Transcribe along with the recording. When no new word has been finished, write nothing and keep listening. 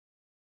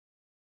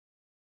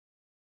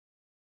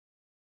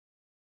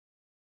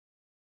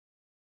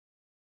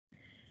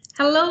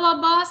Hello,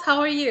 Abbas. How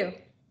are you?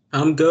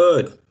 I'm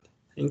good.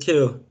 Thank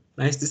you.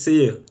 Nice to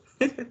see you.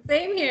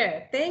 Same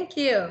here. Thank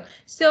you.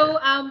 So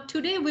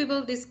today we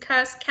will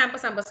discuss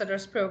Campus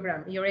Ambassadors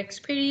Program, your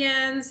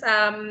experience,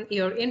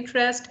 your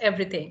interest,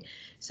 everything.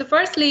 So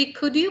firstly,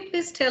 could you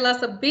please tell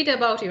us a bit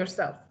about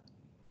yourself?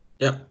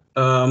 Yeah.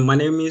 My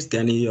name is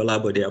Ganiyu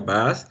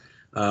Abass.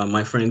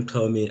 My friend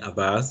call me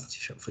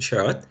Abass for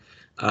short.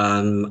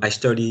 I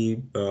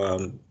study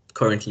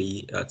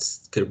currently at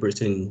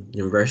Kilbritton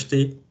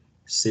University,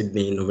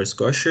 Sydney, Nova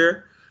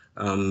Scotia.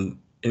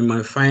 In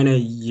my final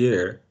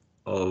year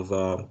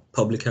of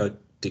public health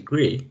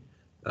degree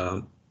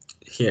um,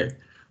 here.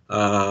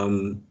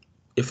 Um,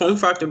 a fun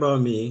fact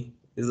about me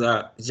is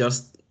that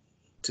just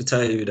to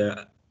tell you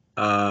that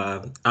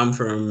I'm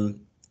from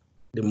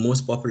the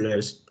most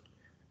populous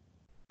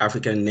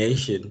African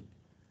nation,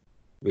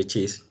 which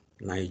is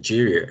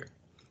Nigeria.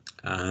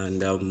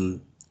 And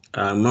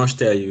I must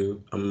tell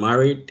you, I'm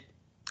married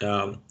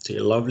to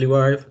a lovely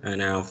wife,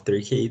 and I have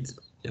three kids,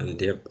 and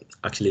they're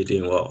actually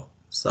doing well.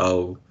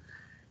 So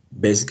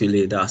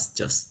basically, that's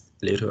just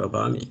a little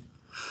about me.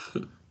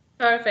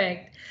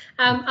 Perfect.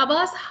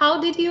 Abbas, how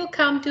did you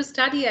come to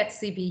study at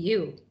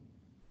CBU?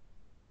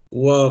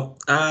 Well,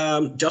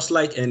 just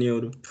like any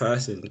other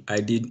person, I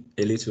did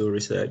a little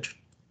research.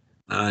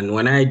 And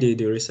when I did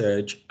the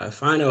research, I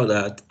found out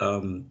that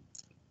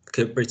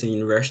Cape Breton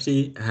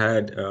University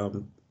had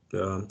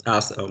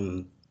as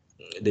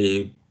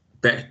the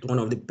best, one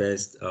of the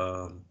best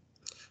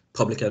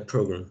public health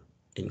program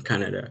in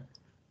Canada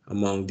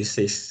among the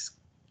six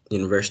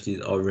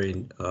universities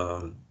offering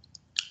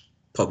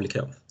public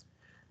health.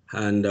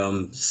 And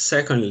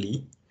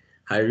secondly,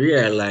 I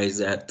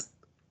realized that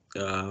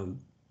um,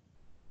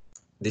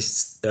 the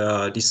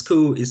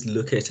school is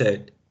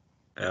located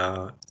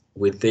uh,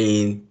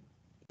 within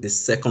the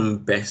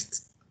second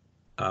best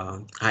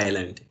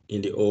island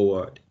in the whole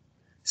world.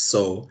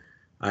 So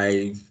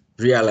I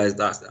realized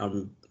that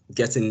I'm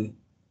getting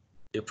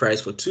a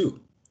prize for two.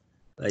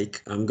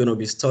 Like I'm gonna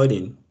be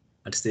studying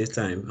at the same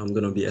time. I'm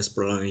gonna be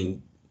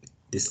exploring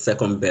the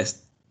second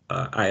best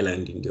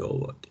island in the whole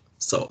world.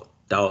 So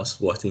that was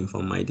what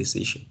informed my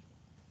decision.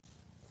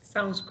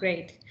 Sounds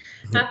great.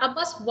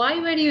 Abbas, why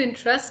were you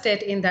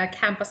interested in the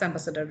Campus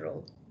Ambassador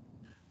role?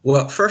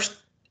 Well, first,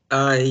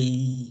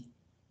 I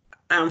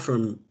am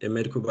from a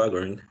medical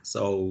background,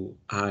 so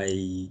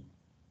I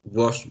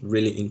was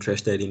really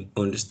interested in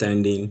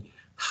understanding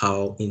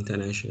how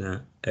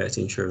international health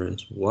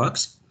insurance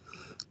works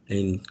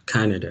in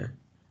Canada.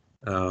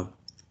 Uh,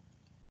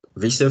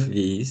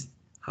 Vis-a-vis,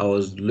 I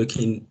was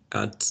looking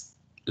at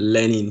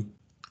learning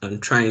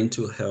and trying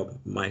to help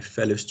my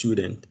fellow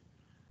student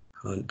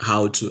on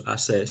how to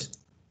access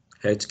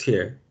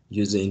healthcare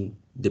using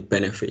the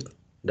benefit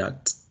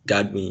that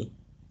GADME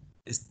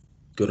is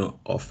going to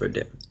offer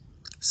them.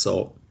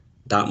 So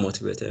that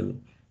motivated me.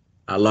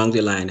 Along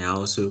the line, I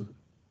also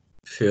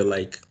feel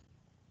like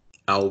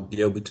I'll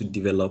be able to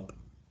develop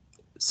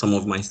some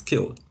of my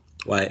skills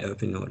while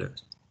helping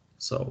others.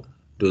 So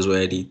those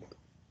were the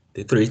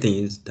three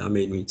things that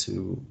made me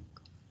to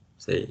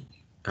say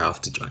I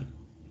have to join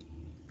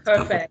the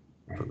campus Perfect.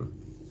 program.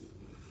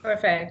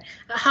 Perfect.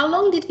 How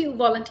long did you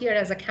volunteer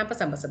as a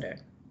Campus Ambassador?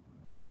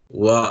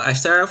 Well, I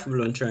started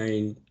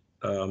volunteering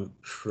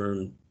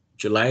from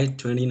July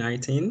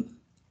 2019.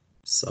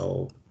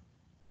 So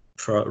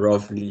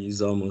roughly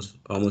is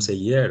almost a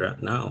year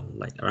right now,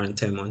 like around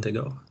 10 months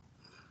ago.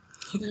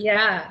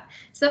 Yeah.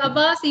 So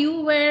Abbas,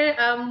 you were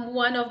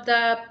one of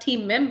the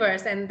team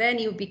members and then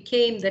you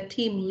became the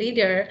team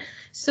leader.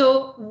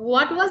 So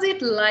what was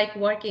it like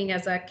working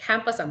as a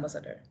campus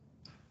ambassador?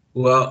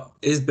 Well,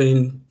 it's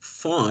been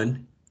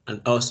fun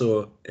and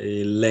also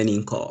a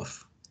learning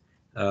curve.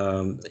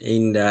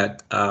 In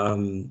that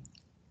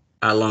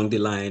along the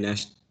line, I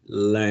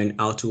learned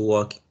how to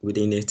work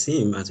within a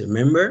team as a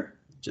member,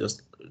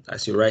 just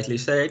as you rightly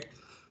said.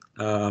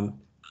 Um,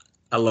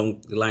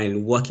 Along the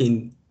line,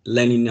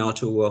 learning how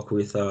to work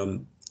with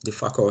the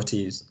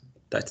faculties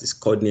that is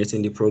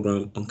coordinating the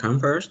program on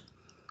campus,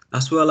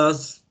 as well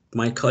as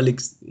my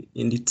colleagues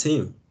in the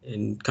team,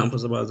 in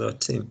Campus Ambassador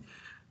team,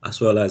 as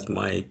well as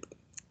my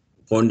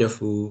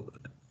wonderful,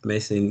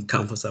 amazing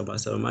Campus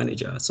Ambassador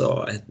manager.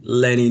 So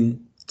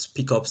learning to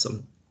pick up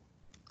some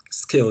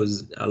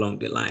skills along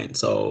the line.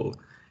 So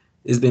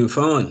it's been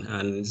fun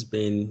and it's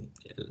been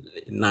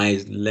a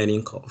nice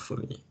learning curve for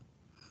me.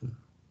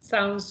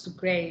 Sounds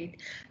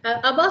great.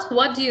 Abbas,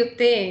 what do you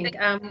think?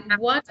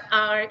 What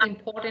are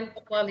important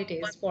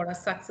qualities for a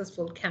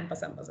successful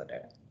campus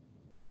ambassador?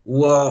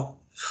 Well,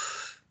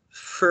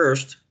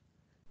 first,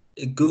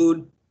 a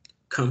good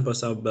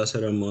campus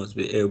ambassador must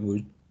be able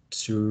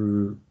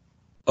to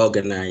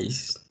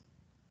organize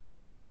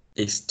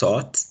his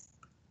thoughts,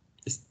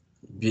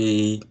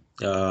 be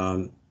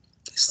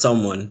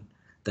someone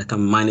that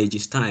can manage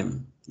his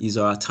time, his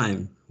or her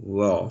time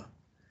well,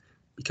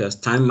 because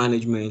time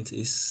management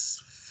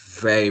is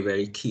very,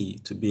 very key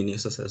to being a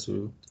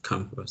successful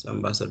campus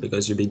ambassador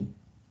because you'll be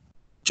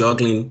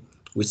juggling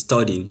with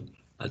studying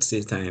at the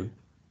same time.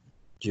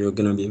 You're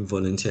going to be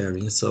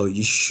volunteering. So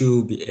you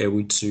should be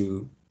able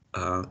to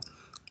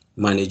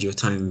manage your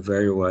time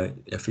very well,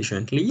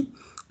 efficiently,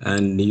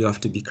 and you have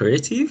to be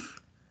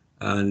creative,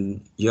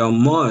 and you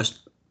must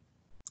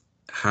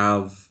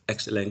have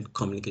excellent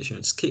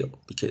communication skill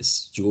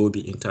because you will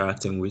be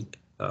interacting with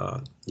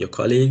your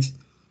colleagues,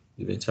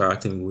 you'll be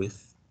interacting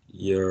with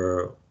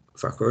your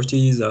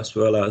faculties as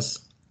well as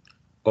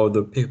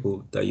other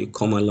people that you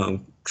come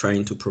along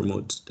trying to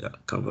promote the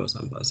campus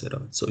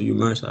ambassador. So you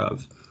must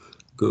have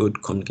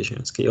good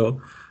communication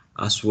skill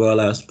as well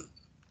as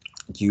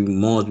you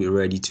must be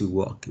ready to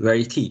work.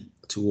 Very key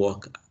to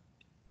work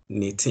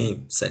in a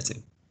team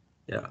setting.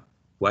 Yeah,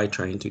 while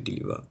trying to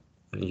deliver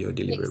on your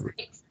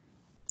deliverable.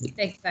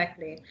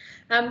 Exactly.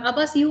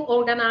 Abbas, you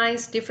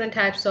organize different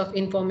types of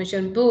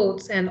information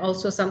booths and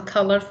also some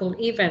colorful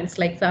events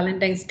like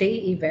Valentine's Day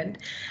event.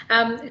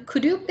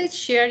 Could you please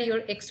share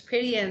your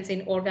experience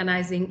in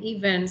organizing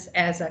events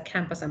as a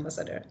campus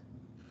ambassador?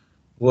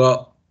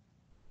 Well,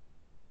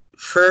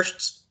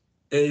 first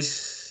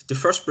is the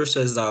first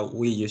process that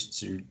we used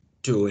to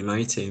do in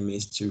my team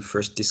is to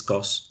first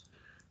discuss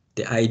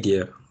the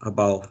idea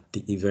about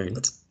the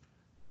event.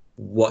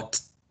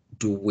 What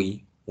do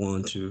we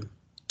want to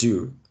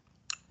do?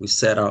 We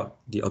set out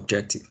the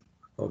objective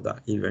of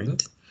that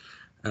event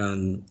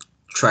and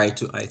try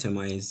to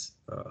itemize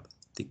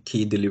the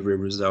key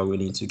deliverables that we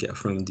need to get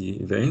from the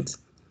event.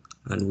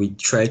 And we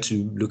try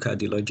to look at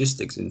the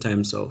logistics in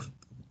terms of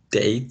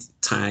date,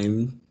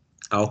 time,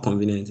 how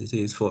convenient it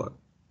is for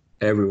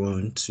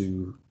everyone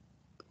to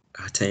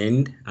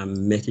attend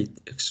and make it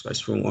a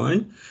successful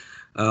one.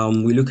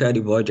 We look at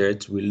the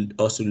budget. We'll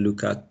also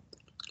look at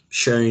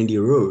sharing the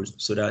roles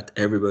so that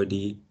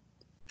everybody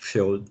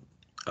feel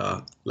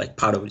like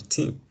part of the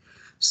team.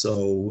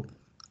 So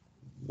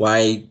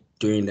while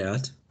doing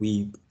that,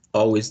 we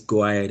always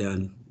go ahead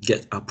and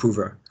get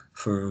approval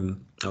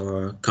from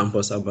our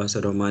campus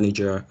ambassador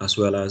manager as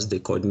well as the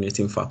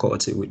coordinating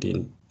faculty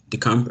within the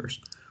campus.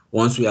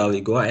 Once we have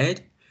a go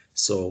ahead,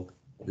 so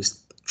we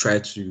try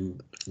to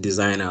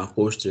design our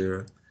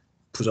poster,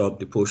 put up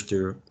the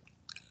poster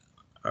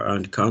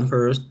around the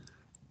campus.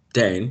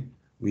 Then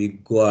we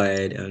go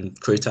ahead and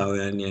create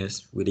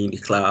awareness within the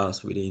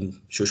class, within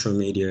social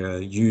media,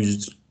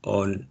 used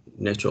on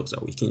networks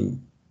that we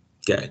can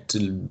get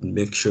to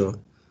make sure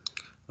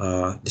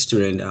the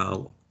student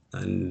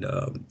and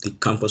the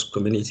campus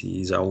community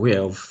is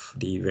aware of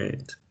the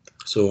event.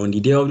 So on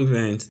the day of the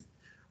event,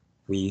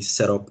 we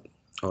set up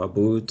our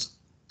booth,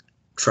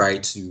 try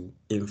to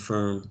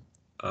inform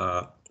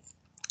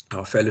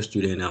our fellow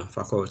student and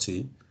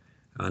faculty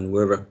and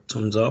whoever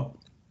turns up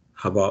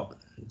about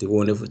the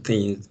wonderful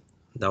things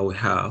that we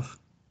have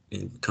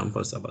in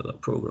campus about the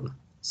program.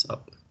 So,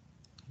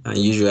 and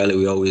usually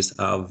we always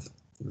have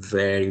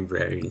very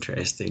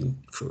interesting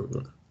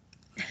program.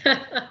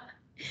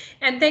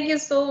 And thank you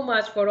so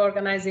much for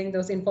organizing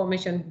those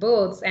information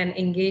booths and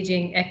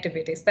engaging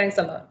activities. Thanks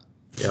a lot.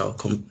 You're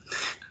welcome.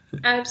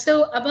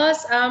 So,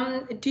 Abbas,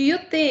 do you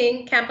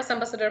think campus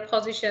ambassador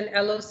position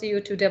allows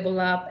you to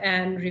develop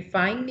and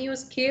refine new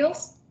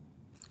skills?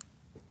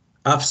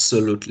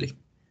 Absolutely.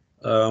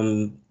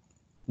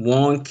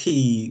 One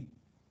key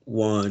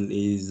one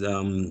is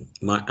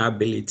my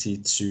ability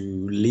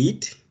to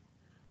lead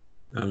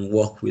and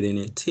work within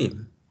a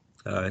team.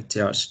 It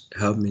has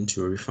helped me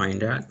to refine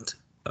that.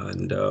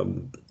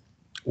 And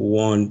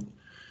one,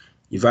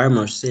 if I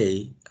must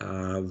say,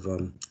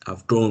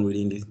 I've grown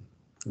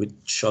with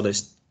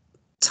shortest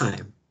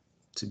time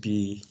to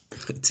be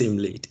a team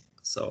lead.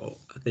 So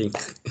I think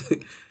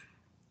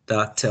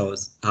that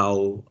tells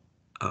how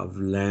I've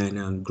learned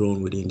and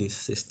grown within this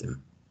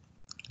system.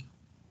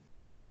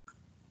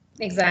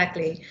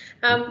 Exactly.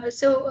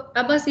 So,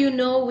 Abbas, you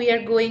know, we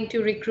are going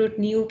to recruit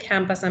new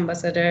campus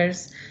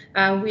ambassadors.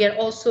 We are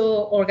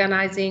also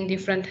organizing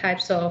different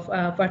types of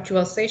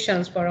virtual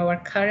sessions for our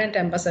current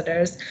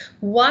ambassadors.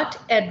 What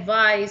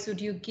advice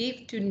would you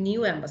give to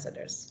new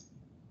ambassadors?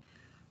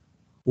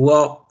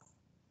 Well,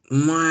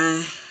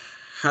 my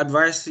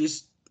advice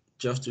is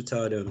just to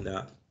tell them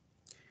that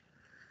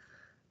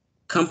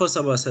Campus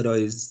Ambassador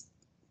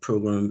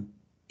program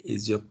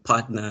is your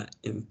partner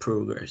in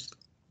progress,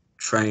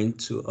 trying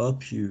to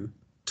help you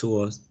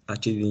towards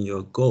achieving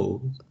your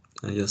goals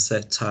and your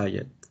set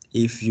target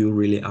if you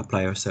really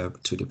apply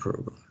yourself to the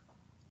program.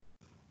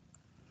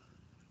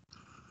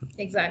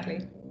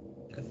 Exactly.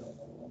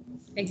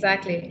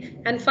 Exactly.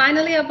 And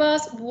finally,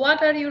 Abbas,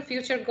 what are your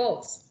future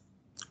goals?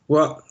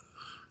 Well,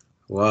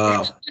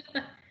 wow.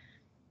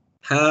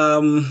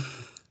 um,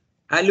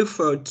 I look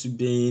forward to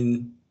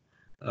being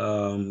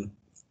a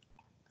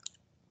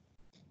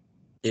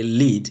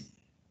lead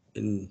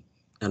in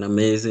an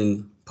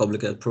amazing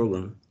public health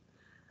program.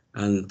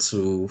 And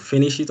to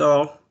finish it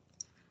all,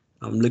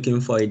 I'm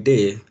looking for a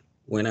day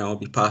when I'll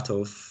be part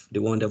of the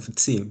wonderful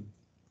team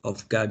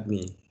of Guard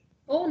Me.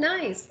 Oh,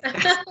 nice.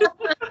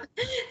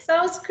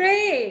 Sounds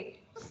great.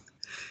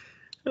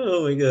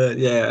 Oh my God,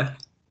 yeah.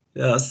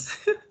 Yes.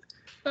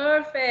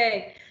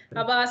 Perfect.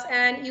 Abbas,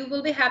 and you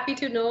will be happy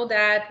to know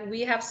that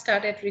we have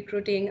started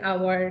recruiting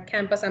our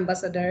campus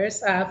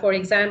ambassadors. For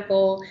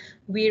example,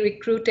 we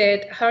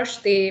recruited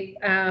Harshdeep,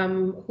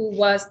 who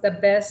was the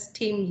best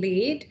team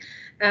lead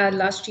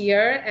last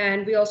year,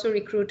 and we also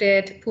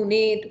recruited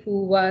Puneet,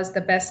 who was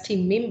the best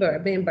team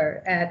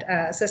member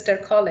at Sister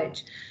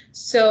College.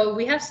 So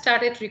we have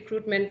started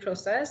recruitment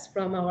process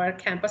from our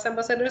campus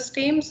ambassadors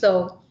team.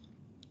 So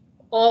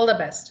all the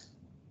best.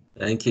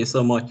 Thank you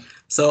so much.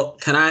 So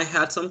can I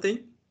add something?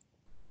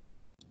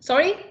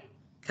 Sorry?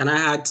 Can I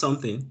add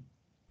something?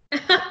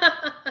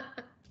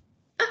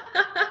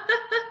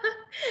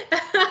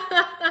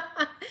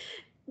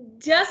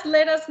 Just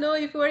let us know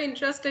if you are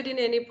interested in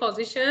any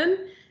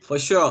position. For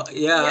sure.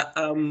 Yeah.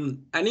 Yep.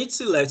 I need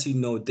to let you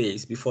know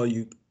this before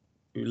you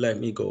let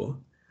me go.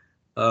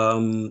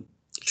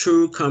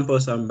 Through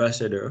Campus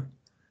Ambassador,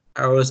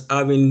 I was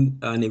having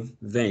an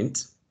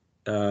event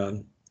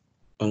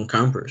on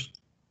campus,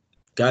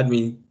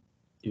 Gadmi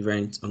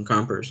event on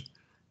campus,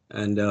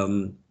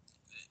 and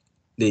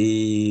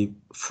the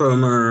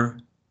former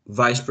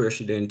vice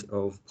president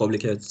of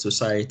Public Health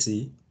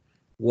Society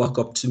walked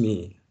up to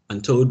me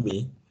and told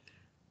me,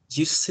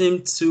 "You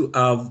seem to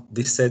have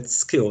the set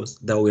skills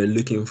that we're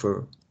looking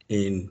for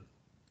in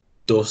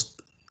those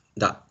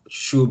that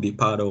should be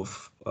part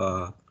of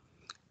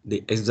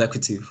the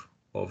executive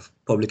of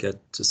Public Health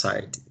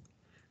Society."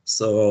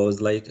 So I was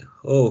like,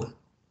 "Oh,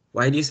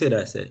 why do you say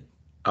that?" I said,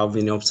 "I've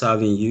been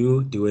observing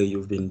you the way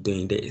you've been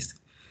doing this.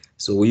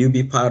 So will you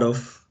be part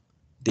of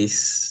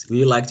this? Will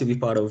you like to be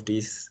part of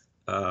this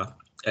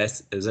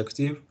as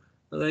executive?"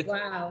 I was like,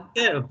 Wow.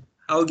 "Yeah,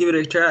 I'll give it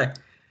a try."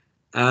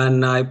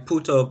 And I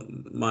put up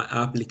my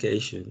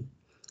application.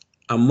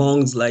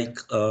 Amongst like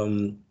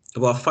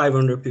about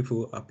 500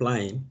 people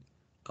applying,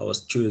 I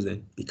was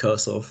chosen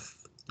because of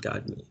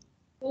GADME.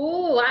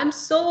 Oh, I'm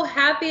so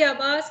happy,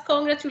 Abbas.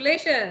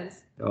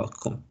 Congratulations. You're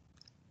welcome.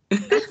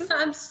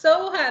 I'm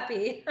so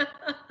happy.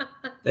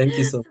 Thank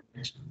you so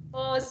much.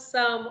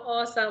 Awesome,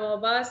 awesome,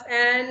 Abbas.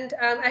 And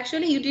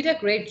actually, you did a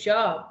great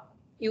job.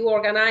 You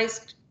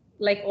organized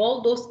like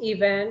all those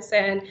events,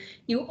 and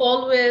you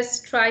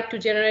always try to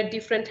generate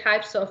different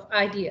types of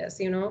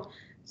ideas.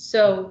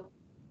 So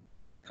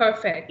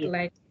perfect.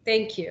 Like,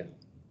 thank you.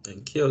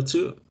 Thank you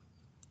too.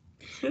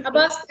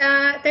 Abbas,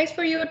 thanks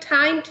for your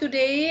time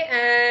today,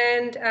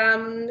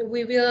 and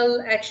we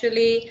will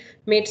actually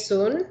meet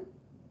soon.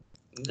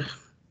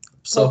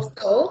 So, Hope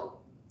so.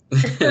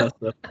 yeah,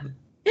 so,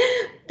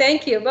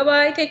 Thank you. Bye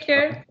bye. Take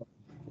care.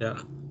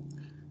 yeah.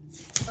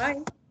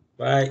 Bye.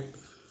 Bye.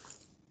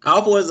 I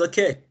hope it was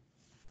okay.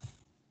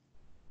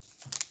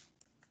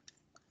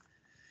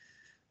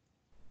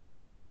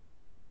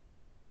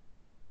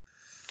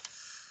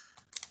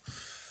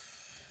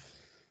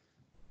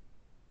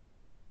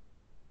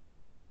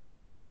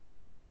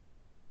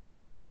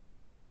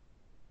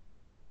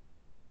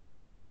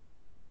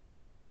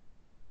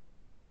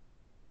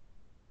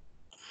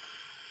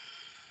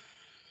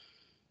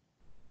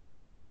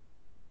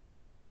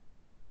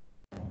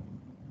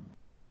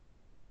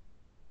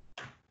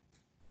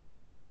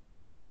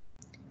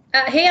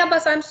 Hey,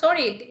 Abbas, I'm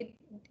sorry.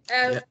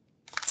 Uh, Yeah.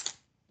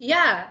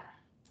 yeah,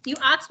 you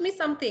asked me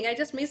something. I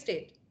just missed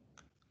it.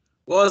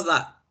 What was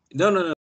that? No, no, no.